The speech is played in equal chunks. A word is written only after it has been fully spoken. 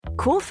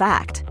Cool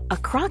fact, a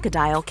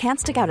crocodile can't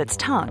stick out its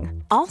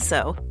tongue.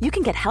 Also, you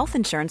can get health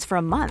insurance for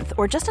a month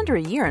or just under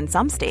a year in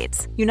some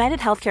states. United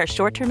Healthcare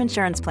short-term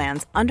insurance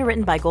plans,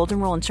 underwritten by Golden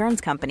Rule Insurance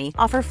Company,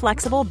 offer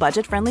flexible,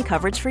 budget-friendly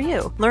coverage for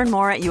you. Learn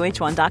more at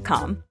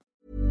uh1.com.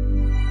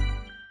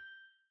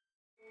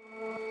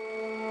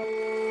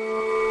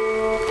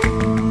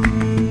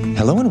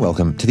 Hello and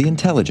welcome to The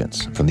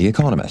Intelligence from The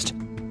Economist.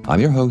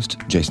 I'm your host,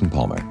 Jason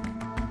Palmer.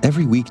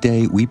 Every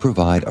weekday, we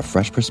provide a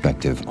fresh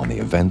perspective on the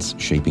events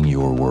shaping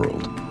your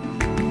world.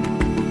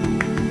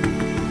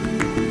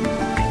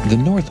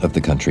 The north of the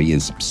country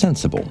is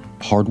sensible,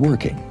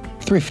 hardworking,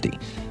 thrifty.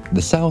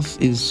 The south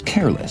is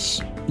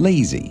careless,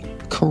 lazy,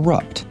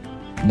 corrupt.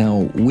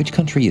 Now, which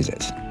country is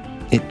it?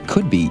 It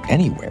could be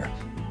anywhere.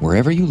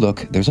 Wherever you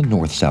look, there's a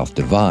north-south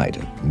divide,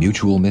 a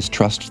mutual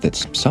mistrust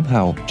that's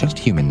somehow just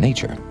human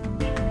nature.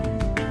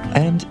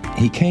 And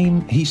he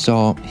came, he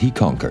saw, he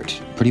conquered.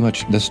 Pretty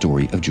much the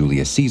story of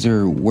Julius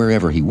Caesar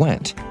wherever he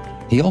went.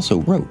 He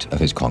also wrote of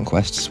his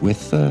conquests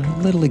with a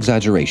little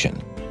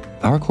exaggeration.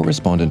 Our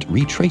correspondent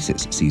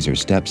retraces Caesar's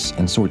steps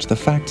and sorts the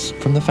facts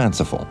from the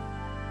fanciful.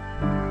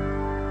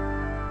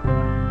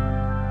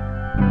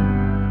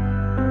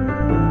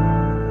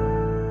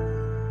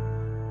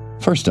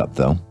 First up,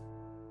 though,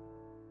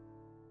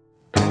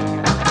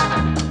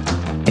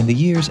 in the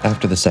years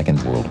after the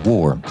Second World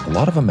War, a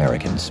lot of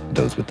Americans,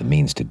 those with the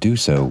means to do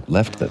so,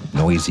 left the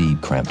noisy,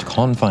 cramped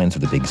confines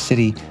of the big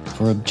city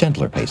for a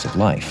gentler pace of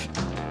life.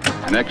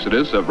 An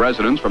exodus of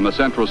residents from the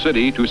central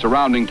city to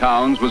surrounding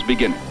towns was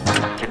beginning.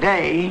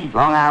 Today,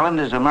 Long Island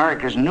is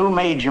America's new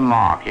major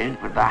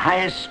market with the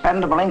highest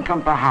spendable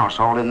income per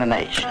household in the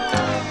nation.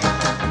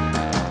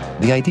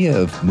 The idea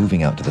of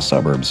moving out to the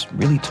suburbs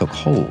really took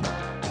hold.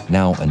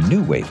 Now, a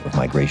new wave of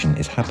migration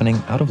is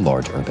happening out of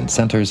large urban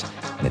centers,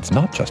 and it's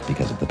not just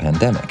because of the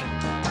pandemic.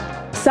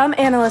 Some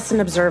analysts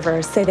and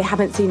observers say they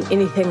haven't seen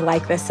anything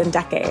like this in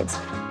decades.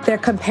 They're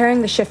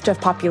comparing the shift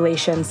of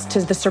populations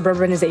to the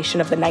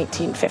suburbanization of the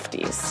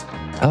 1950s.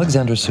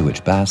 Alexandra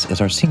Suich-Bass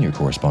is our senior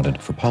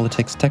correspondent for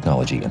politics,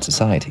 technology, and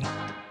society.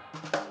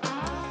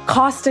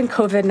 Cost and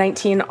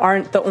COVID-19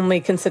 aren't the only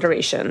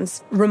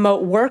considerations.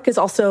 Remote work is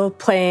also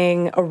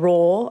playing a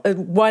role.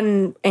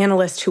 One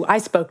analyst who I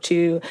spoke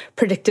to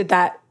predicted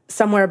that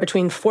somewhere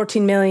between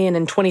 14 million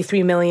and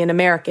 23 million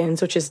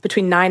Americans, which is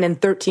between 9 and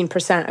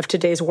 13% of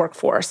today's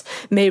workforce,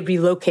 may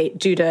relocate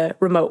due to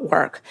remote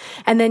work.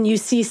 And then you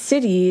see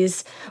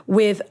cities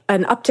with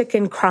an uptick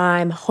in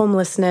crime,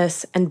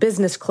 homelessness, and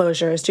business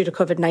closures due to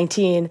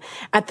COVID-19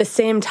 at the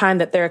same time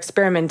that they're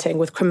experimenting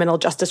with criminal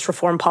justice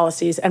reform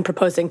policies and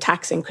proposing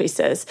tax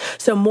increases.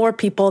 So more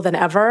people than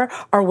ever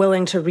are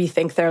willing to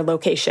rethink their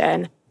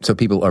location. So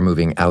people are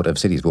moving out of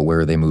cities, but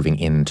where are they moving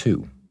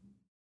into?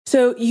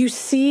 So you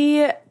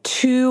see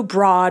two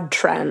broad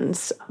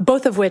trends,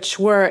 both of which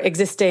were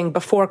existing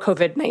before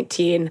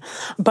COVID-19,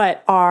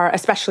 but are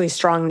especially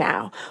strong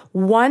now.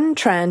 One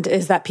trend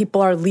is that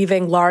people are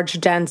leaving large,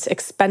 dense,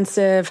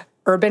 expensive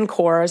urban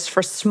cores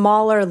for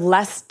smaller,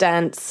 less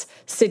dense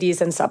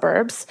cities and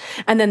suburbs.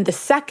 And then the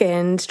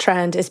second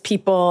trend is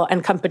people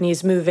and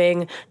companies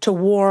moving to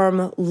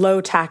warm,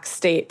 low-tax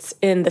states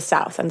in the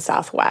South and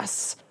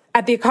Southwest.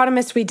 At The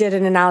Economist, we did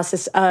an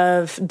analysis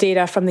of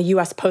data from the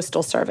U.S.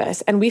 Postal Service,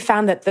 and we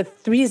found that the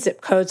 3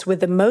 zip codes with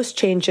the most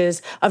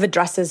changes of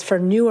addresses for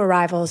new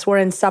arrivals were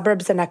in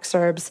suburbs and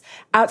exurbs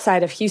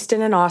outside of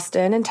Houston and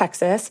Austin in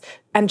Texas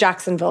and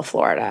Jacksonville,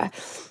 Florida.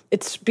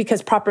 It's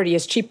because property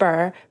is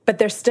cheaper, but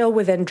they're still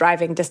within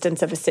driving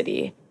distance of a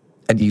city.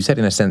 And you said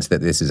in a sense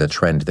that this is a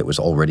trend that was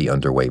already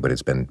underway, but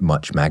it's been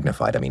much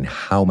magnified. I mean,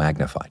 how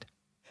magnified?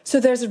 So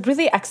there's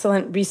really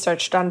excellent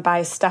research done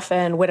by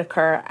Stephen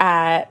Whitaker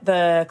at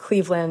the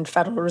Cleveland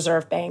Federal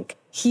Reserve Bank.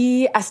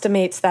 He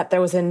estimates that there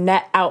was a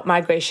net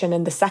out-migration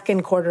in the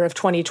second quarter of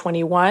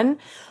 2021,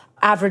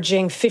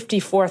 averaging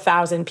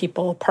 54,000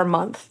 people per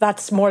month.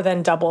 That's more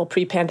than double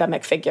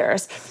pre-pandemic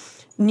figures.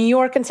 New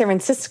York and San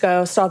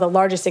Francisco saw the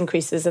largest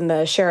increases in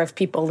the share of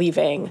people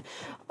leaving.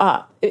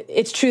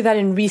 It's true that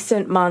in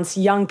recent months,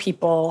 young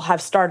people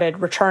have started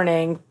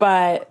returning,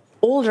 but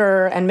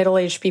older and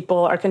middle-aged people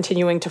are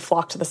continuing to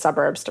flock to the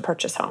suburbs to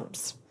purchase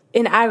homes.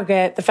 In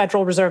aggregate, the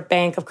Federal Reserve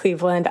Bank of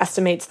Cleveland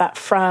estimates that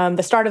from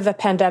the start of the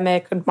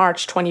pandemic in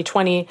March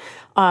 2020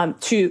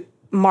 to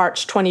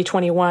March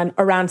 2021,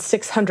 around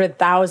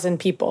 600,000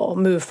 people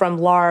moved from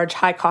large,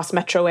 high-cost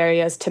metro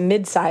areas to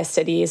mid-sized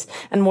cities,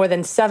 and more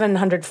than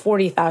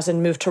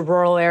 740,000 moved to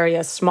rural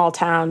areas, small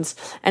towns,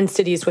 and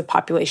cities with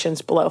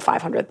populations below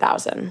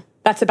 500,000.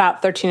 That's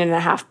about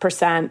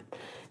 13.5%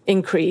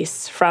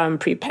 increase from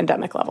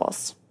pre-pandemic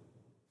levels.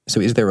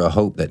 So is there a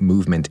hope that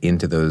movement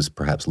into those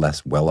perhaps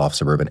less well-off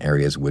suburban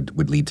areas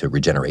would lead to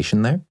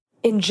regeneration there?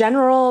 In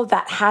general,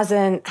 that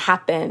hasn't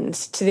happened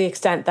to the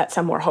extent that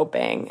some were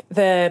hoping.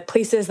 The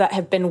places that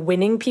have been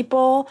winning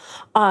people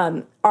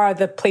are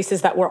the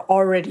places that were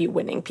already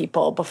winning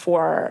people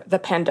before the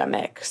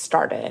pandemic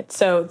started.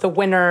 So the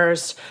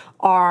winners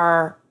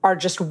are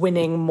just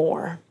winning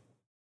more.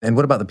 And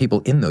what about the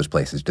people in those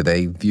places? Do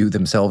they view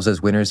themselves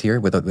as winners here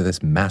with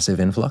this massive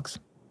influx?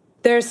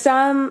 There's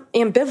some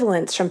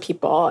ambivalence from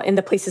people in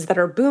the places that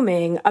are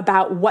booming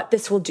about what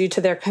this will do to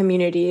their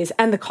communities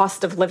and the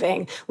cost of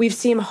living. We've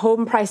seen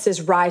home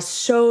prices rise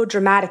so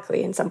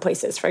dramatically in some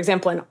places. For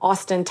example, in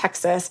Austin,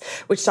 Texas,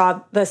 which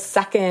saw the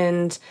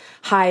second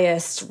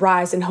highest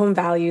rise in home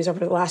values over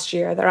the last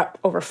year. They're up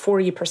over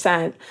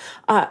 40%.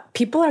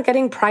 People are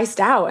getting priced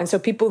out. And so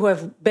people who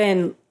have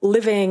been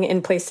living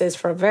in places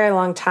for a very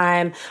long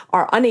time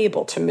are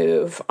unable to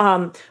move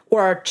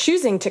or are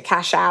choosing to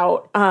cash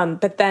out,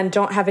 but then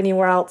don't have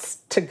anywhere else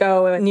to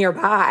go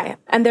nearby.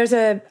 And there's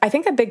I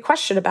think a big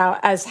question about,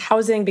 as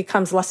housing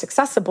becomes less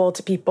accessible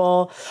to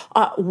people,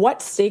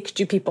 what stake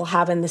do people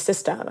have in the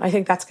system? I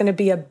think that's going to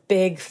be a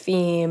big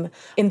theme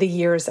in the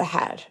years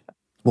ahead.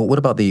 Well, what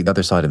about the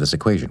other side of this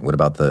equation? What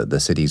about the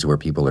cities where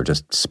people are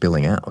just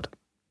spilling out?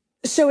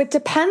 So it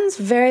depends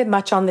very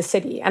much on the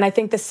city. And I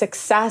think the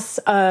success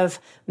of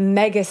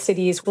mega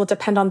cities will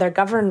depend on their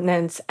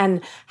governance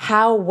and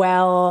how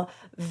well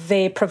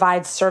they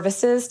provide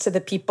services to the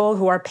people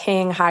who are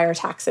paying higher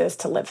taxes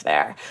to live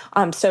there.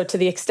 So to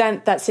the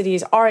extent that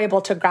cities are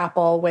able to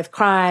grapple with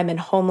crime and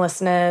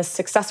homelessness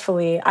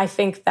successfully, I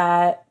think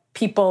that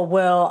people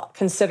will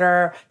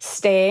consider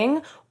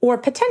staying or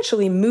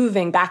potentially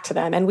moving back to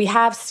them. And we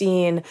have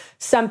seen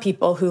some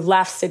people who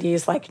left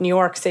cities like New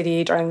York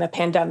City during the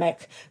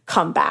pandemic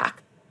come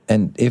back.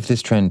 And if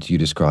this trend you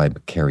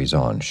describe carries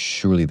on,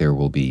 surely there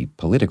will be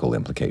political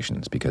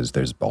implications because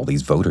there's all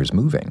these voters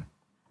moving.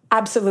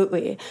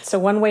 Absolutely. So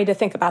one way to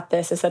think about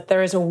this is that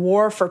there is a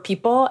war for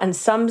people, and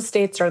some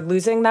states are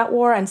losing that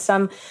war, and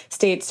some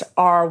states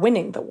are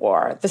winning the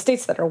war. The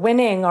states that are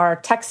winning are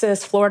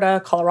Texas, Florida,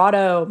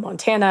 Colorado,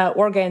 Montana,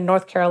 Oregon,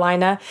 North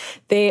Carolina.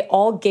 They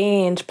all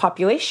gained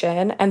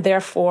population and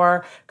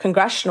therefore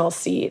congressional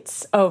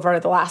seats over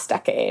the last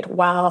decade,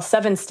 while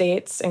 7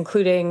 states,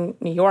 including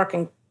New York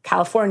and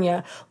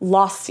California,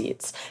 lost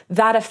seats.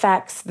 That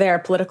affects their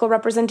political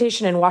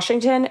representation in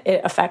Washington.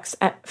 It affects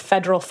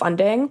federal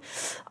funding.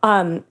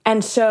 And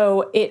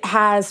so it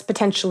has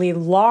potentially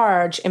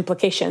large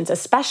implications,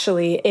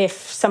 especially if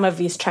some of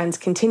these trends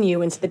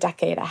continue into the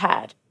decade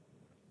ahead.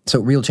 So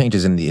real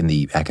changes in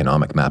the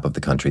economic map of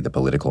the country, the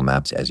political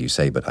maps, as you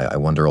say, but I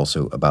wonder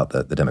also about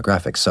the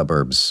demographics.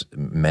 Suburbs,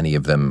 many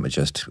of them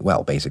just,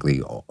 well, basically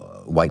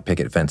white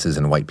picket fences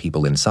and white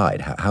people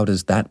inside. How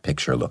does that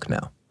picture look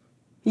now?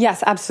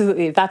 Yes,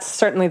 absolutely. That's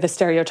certainly the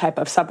stereotype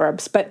of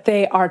suburbs, but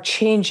they are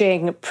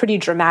changing pretty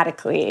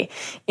dramatically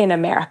in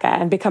America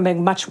and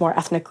becoming much more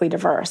ethnically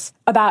diverse.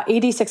 About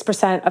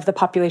 86% of the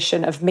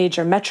population of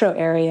major metro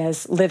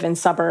areas live in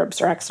suburbs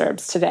or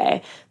exurbs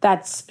today.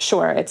 That's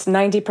sure, it's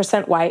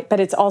 90% white, but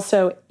it's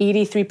also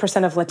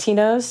 83% of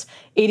Latinos,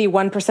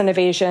 81% of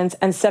Asians,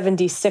 and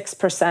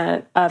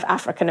 76% of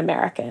African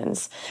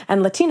Americans.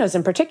 And Latinos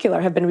in particular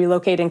have been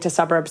relocating to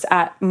suburbs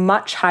at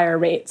much higher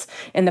rates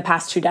in the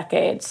past 2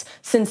 decades.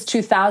 Since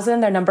 2000,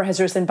 their number has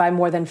risen by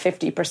more than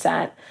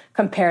 50%,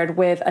 compared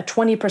with a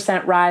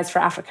 20% rise for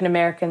African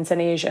Americans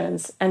and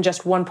Asians and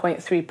just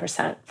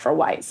 1.3% for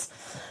whites.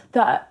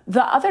 The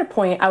other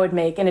point I would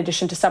make, in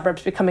addition to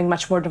suburbs becoming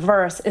much more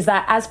diverse, is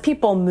that as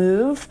people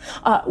move,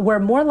 we're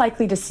more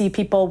likely to see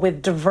people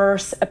with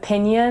diverse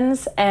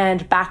opinions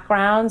and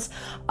backgrounds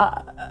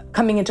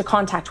coming into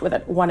contact with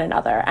one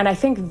another. And I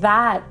think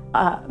that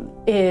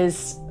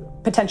is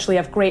potentially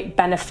of great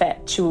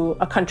benefit to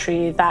a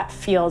country that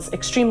feels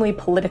extremely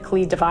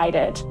politically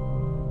divided.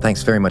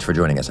 Thanks very much for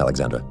joining us,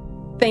 Alexandra.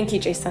 Thank you,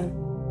 Jason.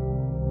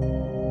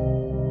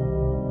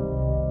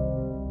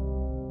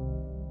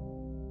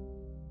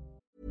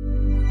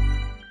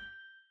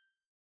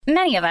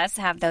 Many of us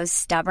have those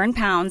stubborn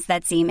pounds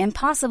that seem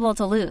impossible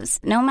to lose,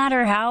 no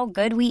matter how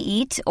good we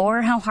eat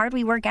or how hard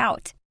we work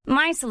out.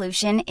 My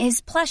solution is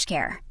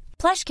PlushCare.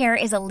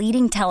 PlushCare is a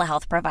leading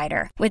telehealth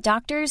provider with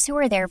doctors who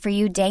are there for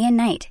you day and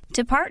night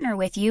to partner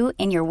with you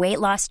in your weight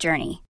loss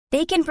journey.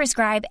 They can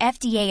prescribe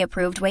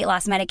FDA-approved weight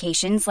loss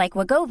medications like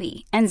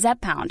Wegovy and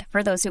Zepbound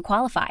for those who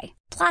qualify.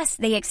 Plus,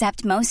 they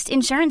accept most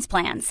insurance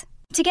plans.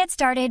 To get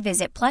started,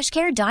 visit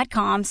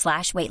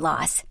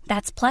plushcare.com/weightloss.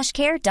 That's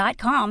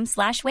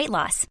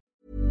plushcare.com/weightloss.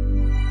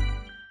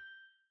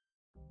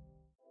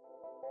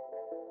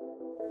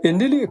 In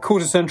nearly a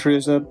quarter century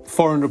as a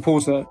foreign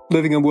reporter,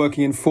 living and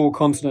working in 4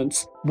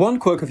 continents, one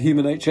quirk of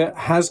human nature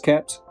has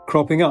kept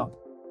cropping up.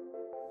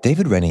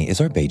 David Rennie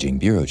is our Beijing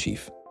bureau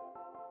chief.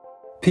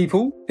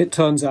 People, it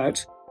turns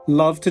out,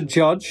 love to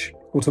judge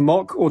or to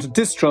mock or to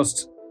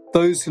distrust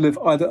those who live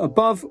either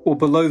above or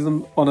below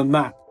them on a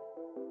map.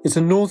 It's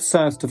a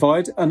north-south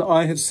divide, and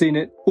I have seen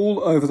it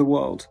all over the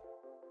world.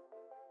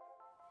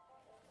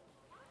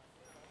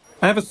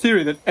 I have a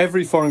theory that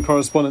every foreign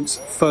correspondent's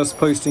first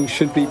posting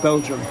should be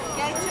Belgium.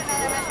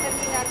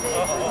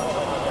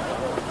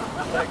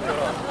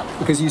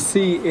 Because you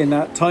see in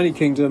that tiny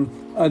kingdom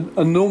an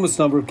enormous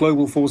number of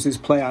global forces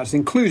play out,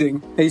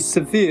 including a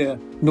severe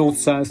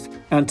north-south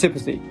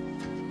antipathy.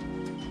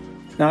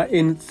 Now,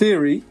 in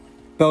theory,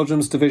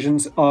 Belgium's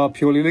divisions are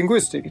purely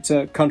linguistic. It's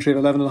a country of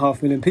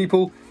 11.5 million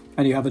people,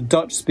 and you have a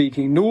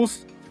Dutch-speaking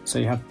north, so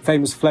you have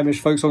famous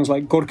Flemish folk songs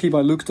like Gorky by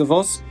Luc de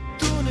Vos.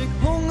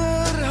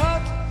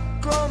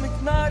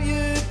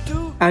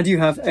 and you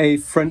have a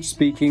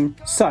French-speaking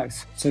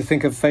south. So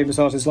think of famous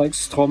artists like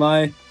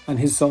Stromae and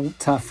his song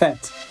Ta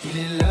Fête.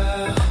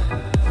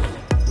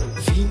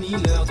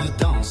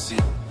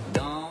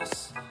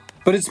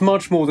 But it's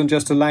much more than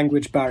just a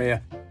language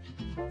barrier.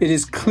 It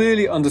is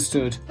clearly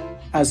understood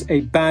as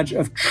a badge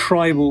of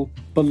tribal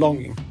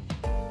belonging.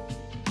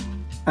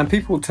 And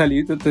people will tell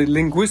you that the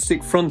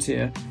linguistic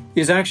frontier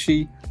is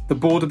actually the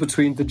border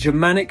between the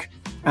Germanic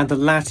and the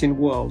Latin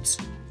worlds.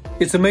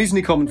 It's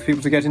amazingly common for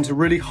people to get into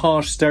really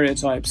harsh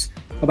stereotypes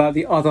about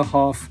the other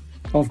half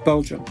of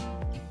Belgium.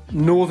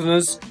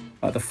 Northerners,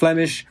 the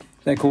Flemish,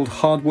 they're called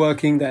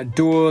hardworking, they're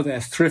dour,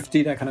 they're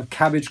thrifty, they're kind of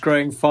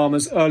cabbage-growing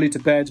farmers, early to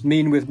bed,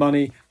 mean with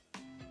money.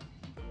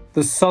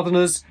 The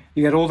Southerners,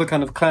 you get all the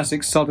kind of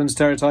classic Southern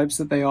stereotypes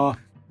that they are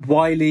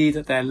wily,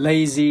 that they're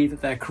lazy,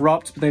 that they're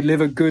corrupt, but they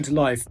live a good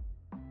life.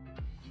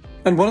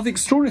 And one of the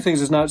extraordinary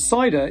things as an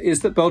outsider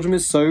is that Belgium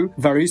is so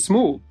very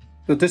small.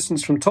 The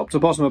distance from top to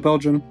bottom of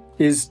Belgium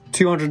is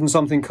 200 and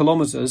something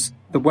kilometres.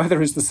 The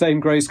weather is the same,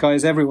 grey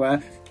skies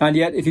everywhere. And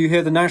yet, if you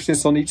hear the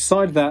nationalists on each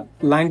side of that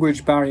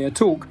language barrier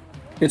talk,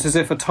 it's as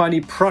if a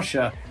tiny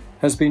Prussia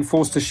has been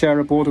forced to share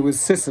a border with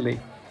Sicily.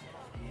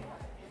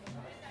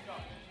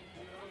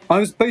 I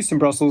was based in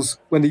Brussels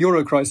when the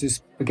Euro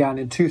crisis began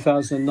in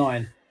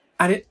 2009.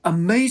 And it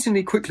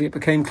amazingly quickly it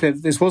became clear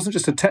that this wasn't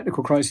just a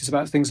technical crisis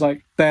about things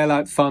like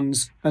bailout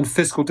funds and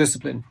fiscal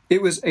discipline.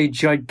 It was a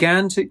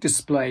gigantic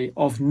display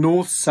of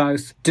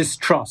North-South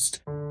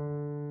distrust.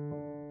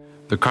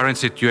 The current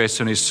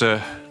situation is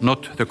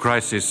not the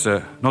crisis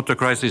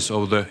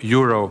of the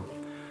euro,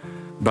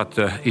 but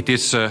it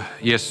is,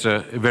 yes,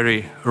 a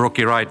very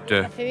rocky ride.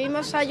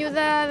 ¿Recibimos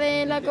ayuda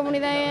de la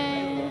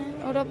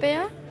Comunidad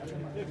Europea?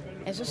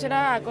 Eso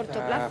será a corto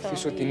plazo.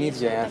 Αφήσω την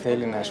ίδια αν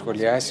θέλει να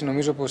σχολιάσει.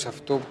 Νομίζω πως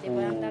αυτό που...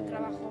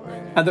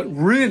 And that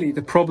really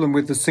the problem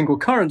with the single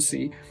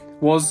currency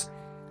was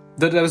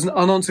that there was an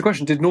unanswered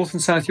question. Did North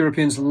and South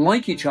Europeans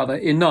like each other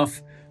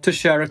enough to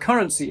share a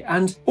currency?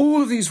 And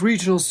all of these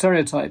regional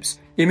stereotypes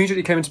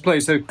immediately came into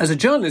play. So as a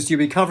journalist, you'd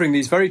be covering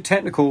these very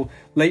technical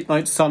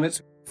late-night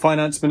summits.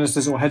 Finance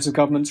ministers or heads of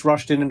governments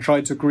rushed in and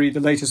tried to agree the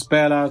latest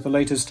bailout, the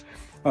latest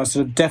sort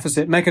of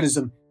deficit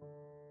mechanism.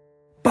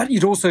 But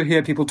you'd also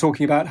hear people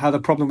talking about how the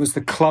problem was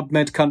the Club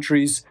Med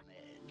countries.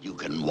 You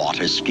can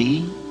water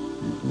ski,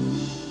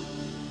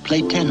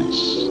 play tennis.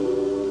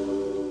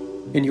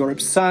 In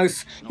Europe's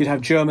south, you'd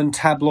have German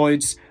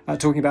tabloids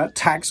talking about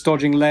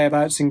tax-dodging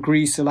layabouts in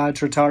Greece allowed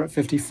to retire at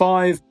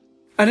 55.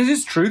 And it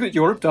is true that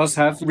Europe does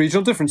have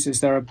regional differences.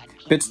 There are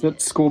bits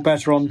that score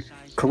better on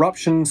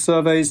corruption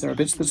surveys. There are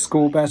bits that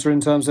score better in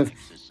terms of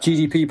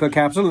GDP per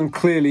capita. And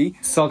clearly,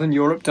 Southern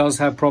Europe does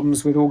have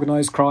problems with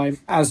organised crime,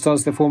 as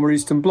does the former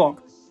Eastern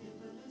Bloc.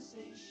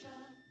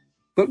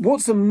 But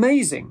what's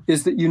amazing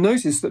is that you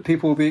notice that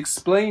people will be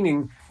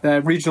explaining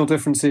their regional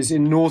differences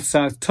in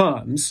North-South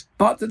terms,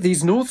 but that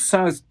these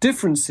North-South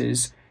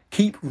differences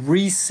keep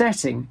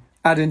resetting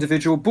at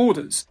individual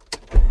borders.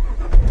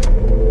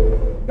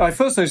 I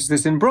first noticed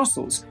this in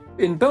Brussels.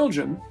 In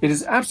Belgium, it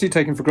is absolutely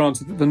taken for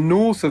granted that the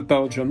north of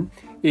Belgium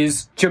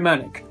is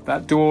Germanic,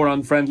 that dour,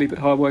 unfriendly but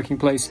hard-working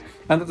place,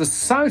 and that the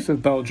south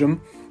of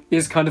Belgium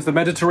is kind of the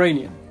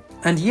Mediterranean.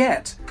 And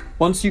yet,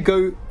 once you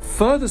go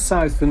further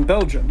south than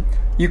Belgium,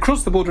 you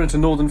cross the border into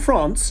northern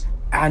France,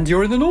 and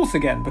you're in the north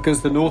again,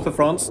 because the north of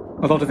France,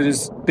 a lot of it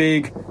is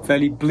big,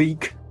 fairly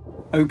bleak,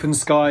 open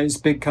skies,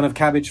 big kind of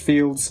cabbage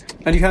fields,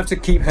 and you have to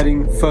keep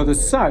heading further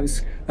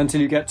south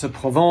until you get to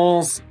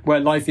Provence, where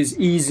life is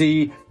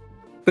easy.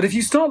 But if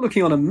you start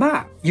looking on a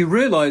map, you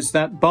realise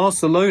that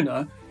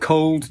Barcelona,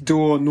 cold,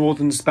 dour,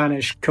 northern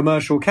Spanish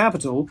commercial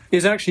capital,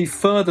 is actually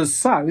further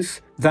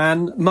south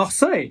than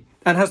Marseille,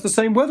 and has the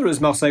same weather as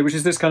Marseille, which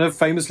is this kind of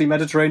famously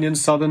Mediterranean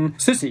southern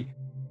city.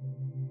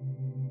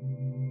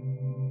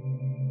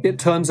 It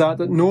turns out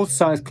that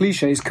north-south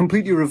cliches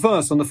completely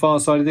reverse on the far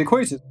side of the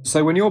equator.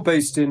 So when you're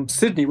based in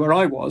Sydney, where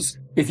I was,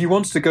 if you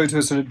wanted to go to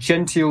a sort of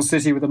genteel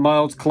city with a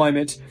mild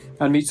climate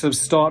and meet sort of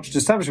starched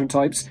establishment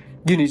types,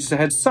 you needed to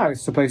head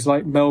south to places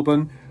like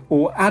Melbourne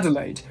or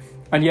Adelaide.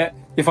 And yet,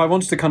 if I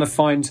wanted to kind of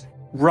find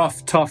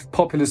rough, tough,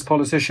 populist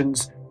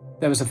politicians,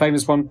 there was a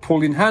famous one,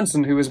 Pauline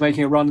Hanson, who was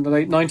making a run in the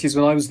late 90s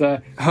when I was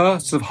there. Her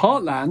sort of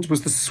heartland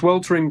was the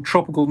sweltering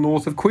tropical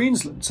north of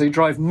Queensland. So you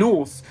drive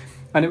north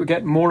and it would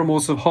get more and more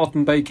sort of hot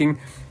and baking,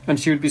 and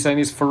she would be saying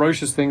these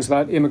ferocious things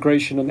about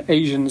immigration and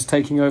Asians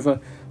taking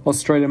over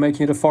Australia,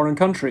 making it a foreign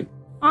country.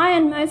 I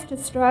and most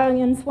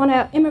Australians want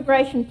our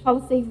immigration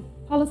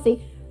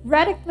policy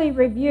radically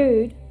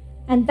reviewed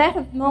and that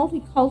of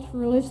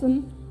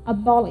multiculturalism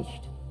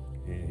abolished.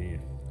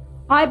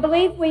 I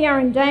believe we are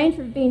in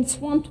danger of being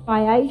swamped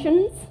by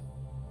Asians.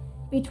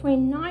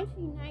 Between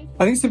 1980...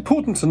 I think it's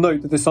important to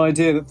note that this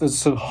idea that the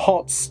sort of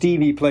hot,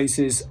 steamy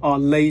places are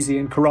lazy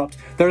and corrupt,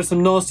 there are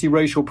some nasty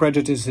racial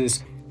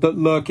prejudices that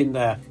lurk in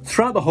there.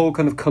 Throughout the whole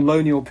kind of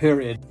colonial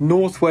period,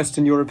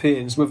 northwestern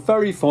Europeans were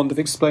very fond of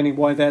explaining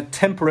why their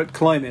temperate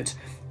climate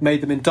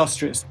made them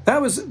industrious. That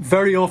was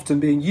very often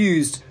being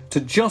used to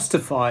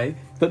justify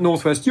that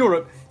northwest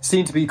Europe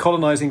seemed to be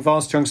colonising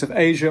vast chunks of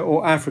Asia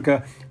or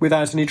Africa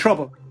without any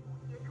trouble.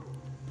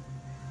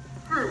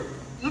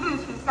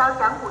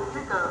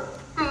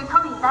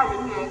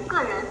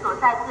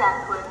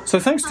 So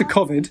thanks to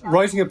COVID,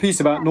 writing a piece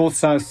about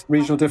North-South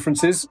regional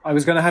differences, I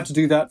was going to have to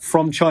do that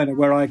from China,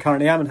 where I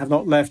currently am and have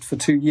not left for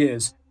 2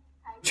 years.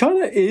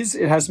 China is,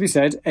 it has to be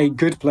said, a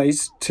good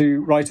place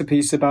to write a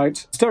piece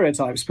about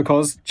stereotypes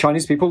because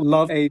Chinese people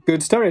love a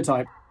good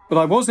stereotype. But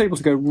I was able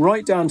to go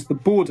right down to the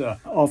border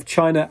of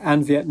China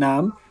and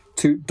Vietnam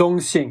to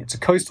Dongxing. It's a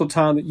coastal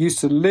town that used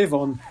to live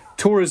on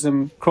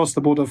tourism across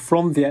the border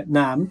from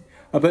Vietnam.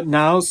 But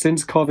now,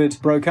 since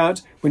COVID broke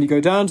out, when you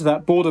go down to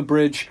that border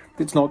bridge,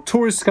 it's not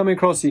tourists coming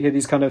across. You hear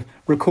these kind of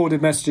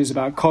recorded messages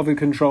about COVID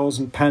controls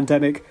and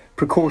pandemic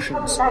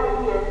precautions.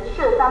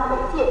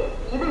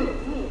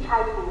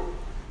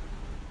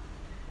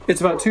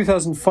 It's about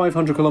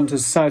 2,500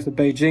 kilometers south of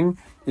Beijing.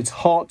 It's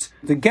hot.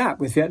 The gap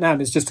with Vietnam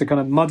is just a kind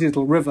of muddy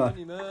little river.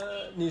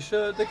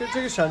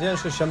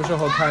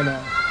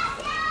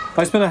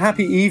 I spent a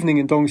happy evening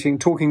in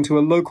Dongxing talking to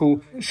a local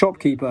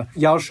shopkeeper,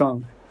 Yao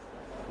Shang.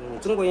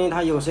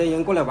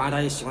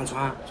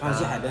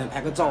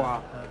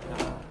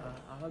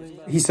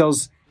 He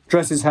sells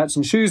dresses, hats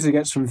and shoes that he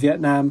gets from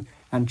Vietnam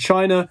and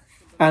China.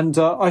 And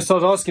I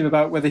started asking him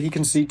about whether he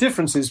can see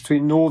differences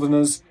between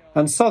northerners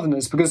and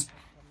southerners, because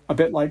a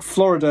bit like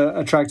Florida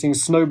attracting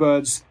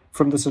snowbirds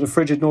from the sort of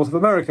frigid north of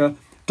America,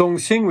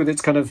 Dongxing, with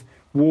its kind of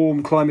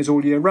warm climate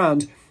all year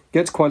round,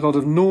 gets quite a lot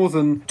of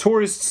northern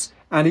tourists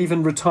and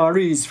even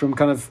retirees from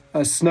kind of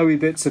snowy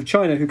bits of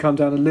China who come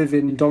down and live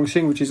in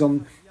Dongxing, which is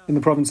in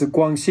the province of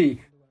Guangxi.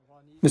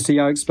 Mr.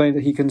 Yao explained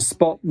that he can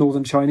spot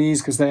northern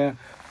Chinese because they're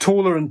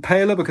taller and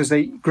paler because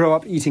they grow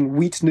up eating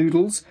wheat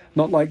noodles,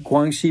 not like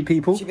Guangxi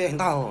people.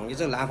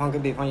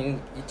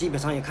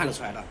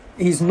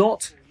 He's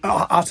not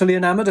utterly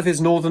enamoured of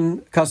his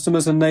northern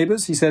customers and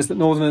neighbours. He says that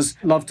northerners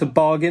love to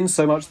bargain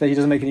so much that he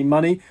doesn't make any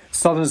money.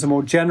 Southerners are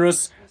more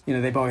generous. You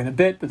know, they bargain a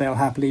bit, but they'll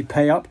happily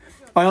pay up.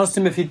 I asked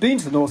him if he'd been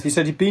to the north. He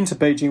said he'd been to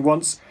Beijing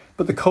once,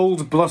 but the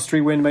cold,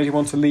 blustery wind made him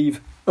want to leave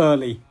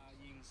early.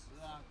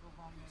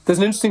 There's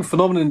an interesting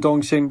phenomenon in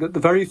Dongxing that the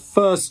very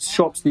first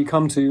shops that you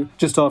come to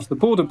just after the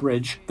border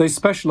bridge, they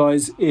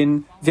specialise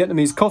in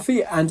Vietnamese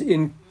coffee and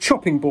in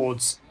chopping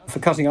boards for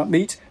cutting up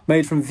meat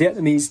made from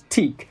Vietnamese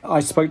teak. I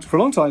spoke for a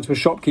long time to a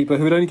shopkeeper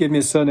who had only given me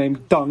a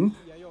surname Dung.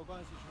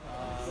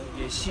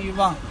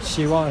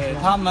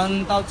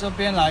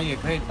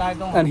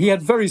 And he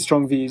had very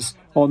strong views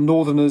on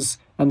northerners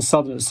and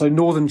southerners. So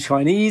northern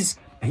Chinese,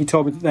 he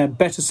told me that they're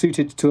better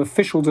suited to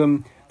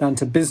officialdom than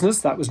to business.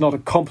 That was not a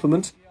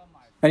compliment.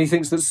 And he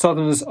thinks that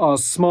southerners are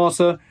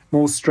smarter,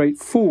 more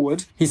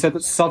straightforward. He said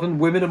that southern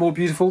women are more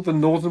beautiful than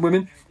northern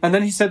women. And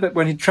then he said that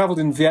when he travelled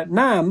in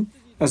Vietnam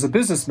as a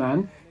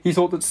businessman, he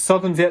thought that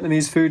southern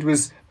Vietnamese food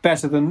was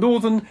better than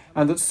northern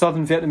and that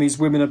southern Vietnamese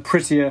women are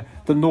prettier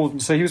than northern.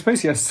 So he was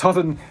basically a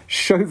southern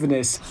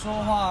chauvinist.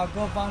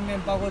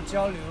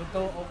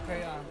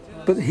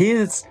 But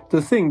here's the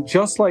thing,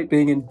 just like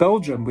being in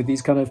Belgium with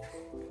these kind of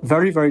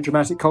very, very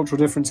dramatic cultural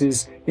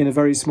differences in a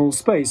very small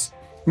space,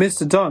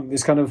 Mr. Dung,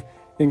 this kind of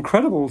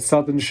incredible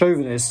southern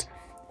chauvinist,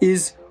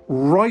 is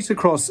right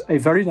across a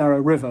very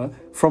narrow river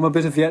from a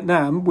bit of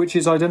Vietnam, which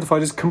is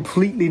identified as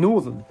completely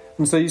northern.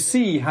 And so you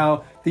see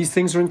how these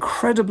things are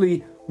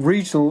incredibly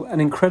regional and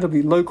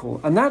incredibly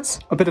local. And that's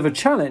a bit of a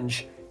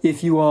challenge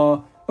if you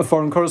are a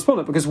foreign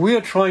correspondent, because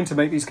we're trying to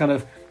make these kind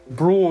of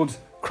broad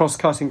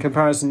cross-cutting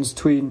comparisons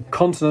between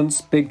continents,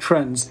 big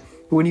trends.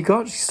 But when you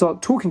actually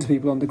start talking to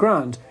people on the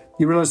ground,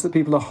 you realise that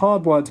people are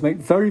hardwired to make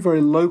very,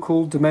 very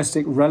local,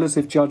 domestic,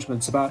 relative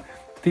judgments about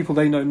people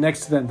they know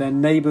next to them, their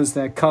neighbours,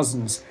 their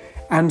cousins,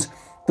 and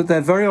that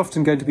they're very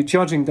often going to be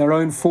judging their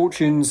own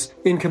fortunes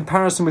in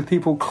comparison with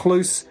people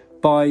close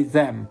by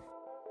them.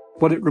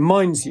 What it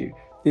reminds you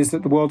is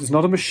that the world is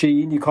not a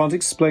machine. You can't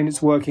explain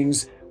its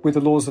workings with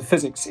the laws of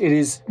physics. It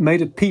is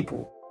made of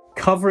people.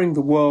 Covering the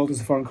world as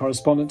a foreign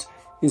correspondent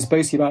is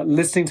basically about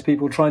listening to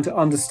people, trying to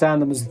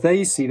understand them as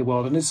they see the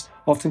world, and it's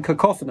often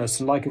cacophonous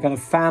and like a kind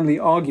of family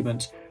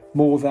argument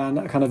more than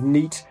a kind of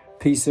neat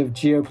piece of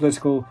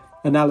geopolitical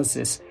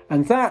analysis.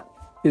 And that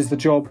is the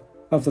job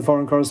of the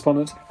foreign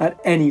correspondent at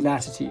any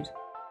latitude.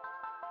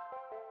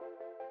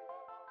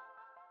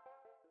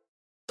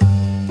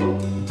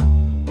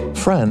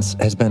 France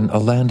has been a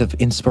land of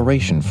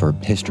inspiration for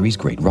history's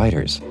great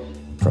writers.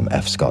 From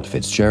F. Scott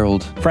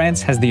Fitzgerald,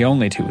 France has the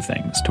only two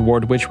things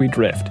toward which we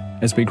drift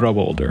as we grow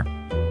older: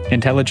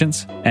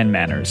 intelligence and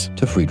manners.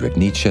 To Friedrich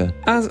Nietzsche.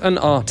 As an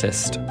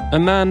artist, a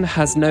man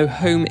has no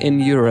home in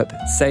Europe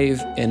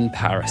save in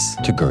Paris.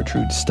 To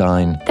Gertrude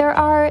Stein. There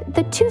are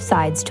the two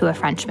sides to a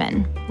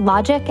Frenchman: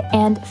 logic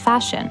and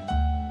fashion.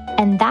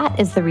 And that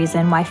is the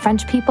reason why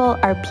French people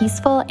are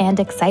peaceful and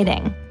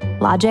exciting: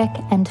 logic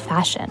and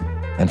fashion.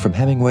 And from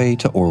Hemingway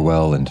to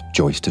Orwell and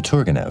Joyce to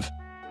Turgenev.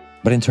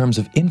 But in terms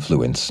of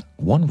influence,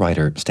 one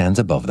writer stands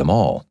above them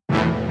all.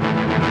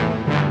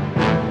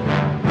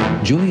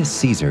 Julius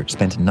Caesar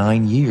spent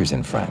 9 years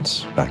in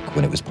France, back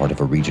when it was part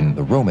of a region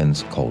the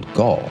Romans called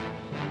Gaul.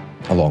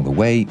 Along the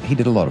way, he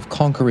did a lot of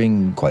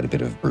conquering, quite a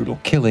bit of brutal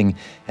killing,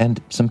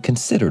 and some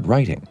considered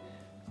writing.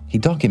 He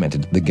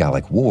documented the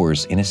Gallic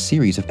Wars in a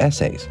series of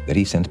essays that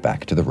he sent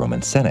back to the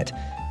Roman Senate,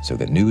 so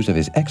that news of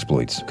his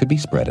exploits could be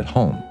spread at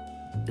home.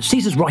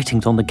 Caesar's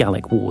writings on the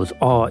Gallic Wars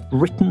are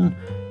written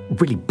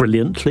really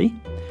brilliantly,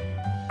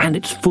 and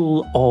it's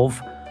full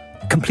of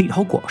complete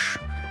hogwash.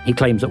 He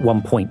claims at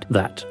one point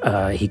that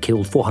he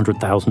killed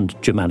 400,000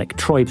 Germanic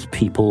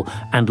tribespeople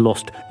and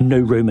lost no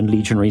Roman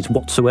legionaries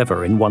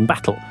whatsoever in one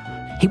battle.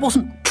 He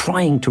wasn't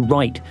trying to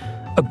write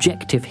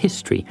objective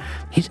history.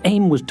 His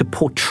aim was to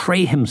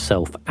portray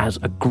himself as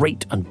a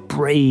great and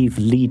brave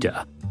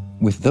leader.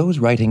 With those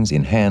writings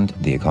in hand,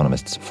 The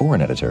Economist's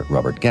foreign editor,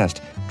 Robert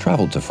Guest,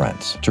 traveled to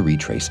France to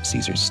retrace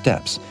Caesar's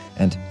steps,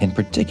 and in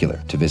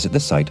particular to visit the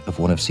site of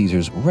one of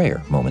Caesar's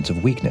rare moments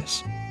of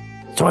weakness.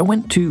 So I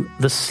went to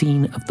the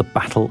scene of the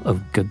Battle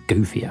of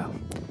Gergovia,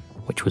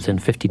 which was in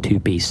 52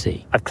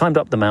 BC. I've climbed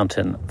up the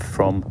mountain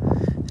from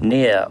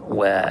near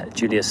where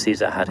Julius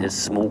Caesar had his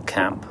small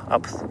camp,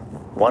 up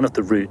one of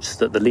the routes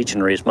that the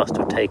legionaries must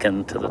have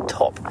taken to the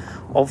top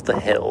of the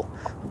hill,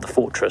 the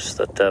fortress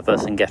that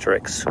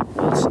Vercingetorix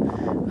was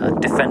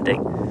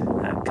defending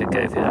at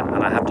Gergovia.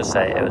 And I have to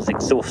say, it was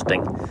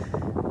exhausting,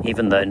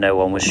 even though no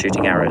one was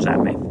shooting arrows at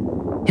me.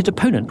 His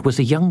opponent was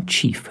a young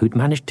chief who'd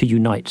managed to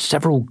unite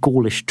several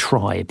Gaulish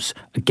tribes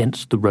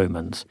against the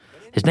Romans.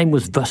 His name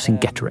was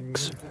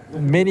Vercingetorix.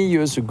 Many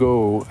years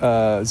ago,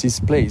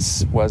 this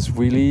place was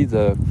really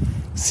the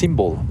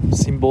symbol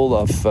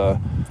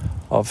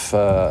of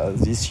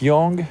this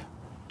young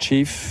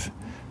chief,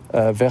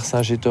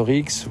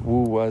 Vercingetorix,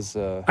 who was...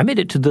 I made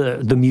it to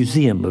the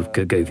Museum of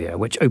Gergovia,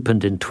 which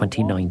opened in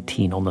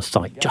 2019 on the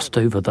site, just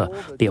over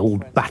the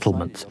old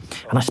battlements.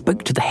 And I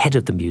spoke to the head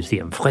of the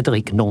museum,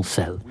 Frédéric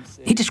Noncel.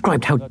 He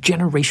described how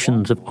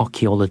generations of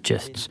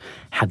archaeologists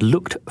had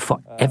looked for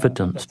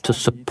evidence to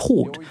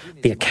support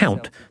the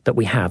account that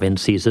we have in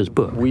Caesar's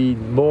book. We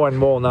more and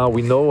more now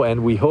we know,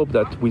 and we hope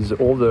that with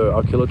all the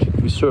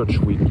archaeological research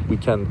we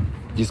can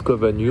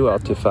discover new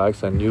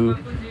artifacts and new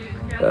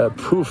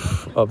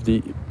proof of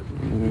the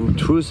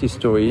truth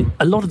history.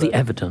 A lot of the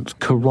evidence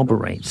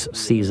corroborates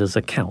Caesar's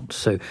account,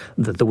 so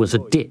that there was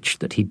a ditch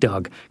that he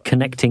dug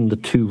connecting the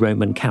two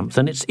Roman camps,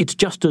 and it's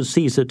just as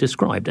Caesar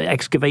described.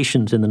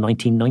 Excavations in the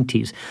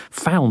 1990s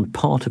found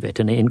part of it,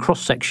 and in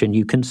cross-section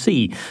you can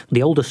see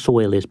the older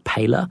soil is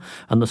paler,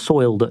 and the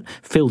soil that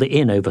filled it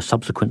in over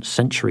subsequent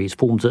centuries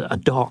forms a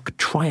dark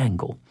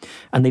triangle.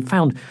 And they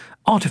found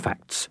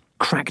artifacts,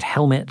 cracked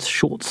helmets,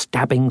 short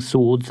stabbing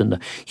swords, and the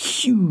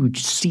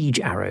huge siege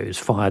arrows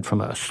fired from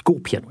a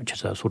scorpion, which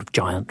is a sort of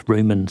giant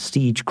Roman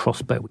siege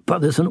crossbow. But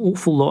there's an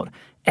awful lot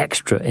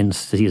extra in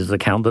Caesar's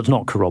account that's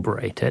not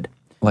corroborated.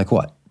 Like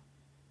what?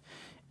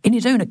 In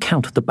his own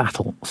account of the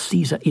battle,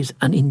 Caesar is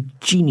an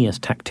ingenious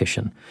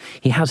tactician.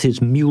 He has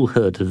his mule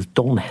herders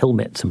don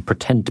helmets and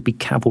pretend to be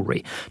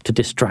cavalry to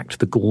distract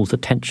the Gauls'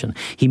 attention.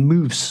 He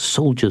moves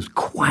soldiers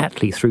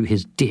quietly through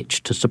his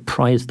ditch to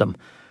surprise them.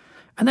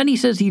 And then he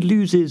says he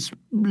loses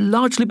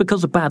largely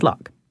because of bad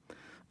luck.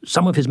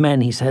 Some of his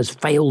men, he says,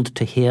 failed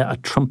to hear a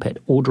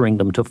trumpet ordering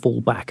them to fall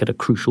back at a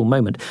crucial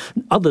moment.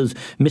 Others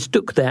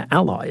mistook their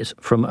allies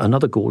from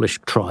another Gaulish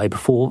tribe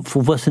for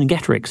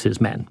Vercingetorix's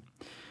men.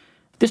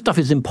 This stuff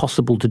is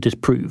impossible to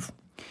disprove.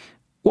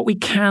 What we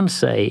can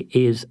say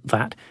is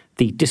that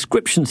the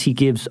descriptions he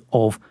gives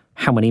of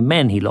how many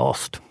men he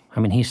lost, I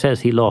mean, he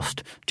says he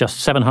lost just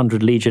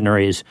 700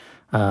 legionaries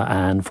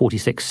and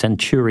 46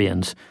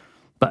 centurions,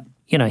 but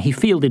he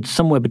fielded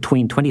somewhere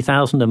between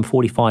 20,000 and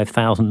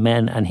 45,000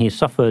 men, and he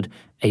suffered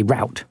a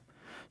rout.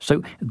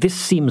 So this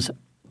seems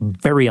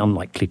very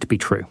unlikely to be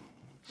true.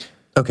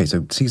 Okay,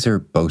 so Caesar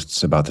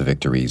boasts about the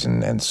victories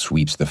and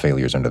sweeps the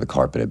failures under the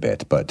carpet a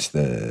bit, but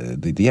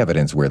the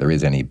evidence, where there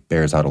is any,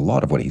 bears out a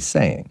lot of what he's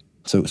saying.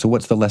 So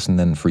what's the lesson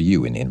then for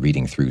you in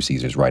reading through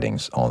Caesar's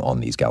writings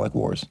on these Gallic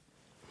Wars?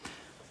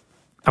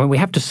 I mean, we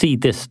have to see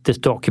this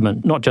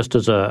document not just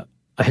as a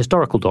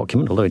historical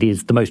document, although it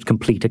is the most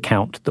complete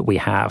account that we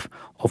have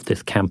of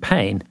this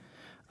campaign,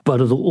 but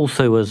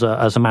also as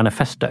a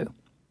manifesto.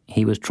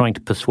 He was trying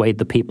to persuade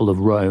the people of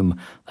Rome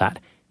that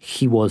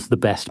he was the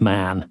best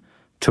man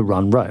to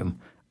run Rome.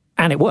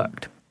 And it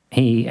worked.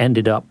 He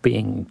ended up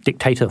being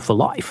dictator for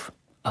life.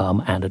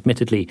 And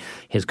admittedly,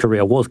 his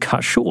career was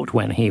cut short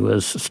when he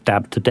was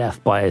stabbed to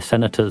death by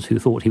senators who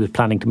thought he was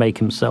planning to make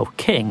himself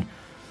king.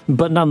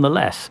 But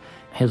nonetheless,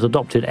 his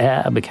adopted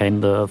heir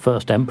became the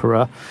first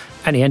emperor,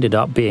 and he ended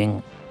up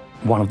being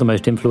one of the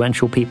most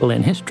influential people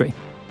in history.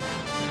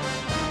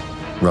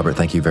 Robert,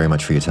 thank you very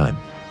much for your time.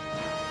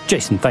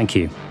 Jason, thank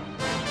you.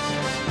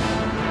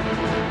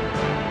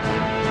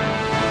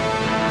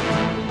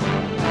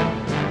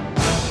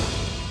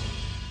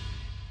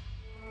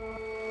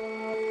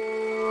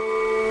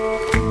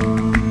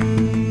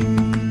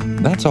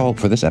 That's all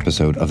for this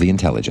episode of The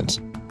Intelligence.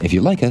 If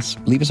you like us,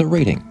 leave us a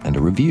rating and a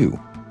review.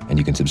 And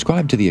you can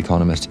subscribe to The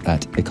Economist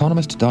at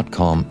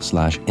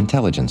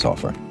economist.com/intelligence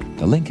offer.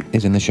 The link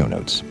is in the show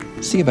notes.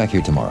 See you back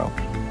here tomorrow.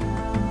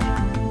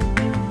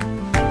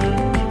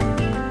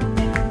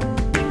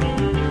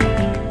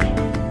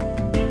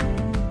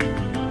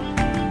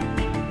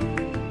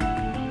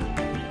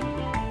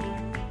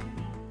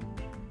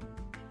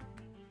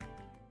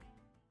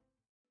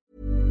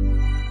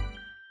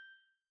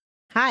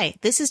 Hi,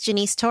 this is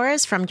Janice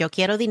Torres from Yo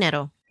Quiero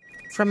Dinero.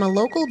 From a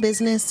local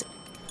business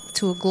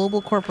to a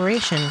global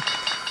corporation,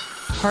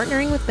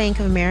 partnering with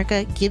Bank of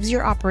America gives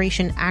your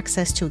operation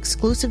access to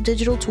exclusive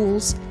digital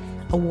tools,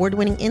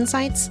 award-winning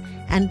insights,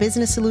 and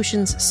business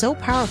solutions so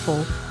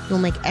powerful you'll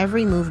make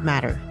every move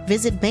matter.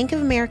 Visit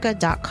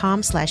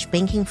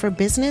bankofamerica.com/banking for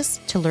business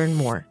to learn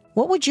more.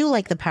 What would you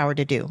like the power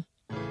to do?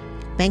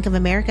 Bank of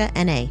America,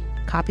 N.A.,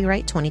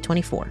 copyright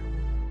 2024.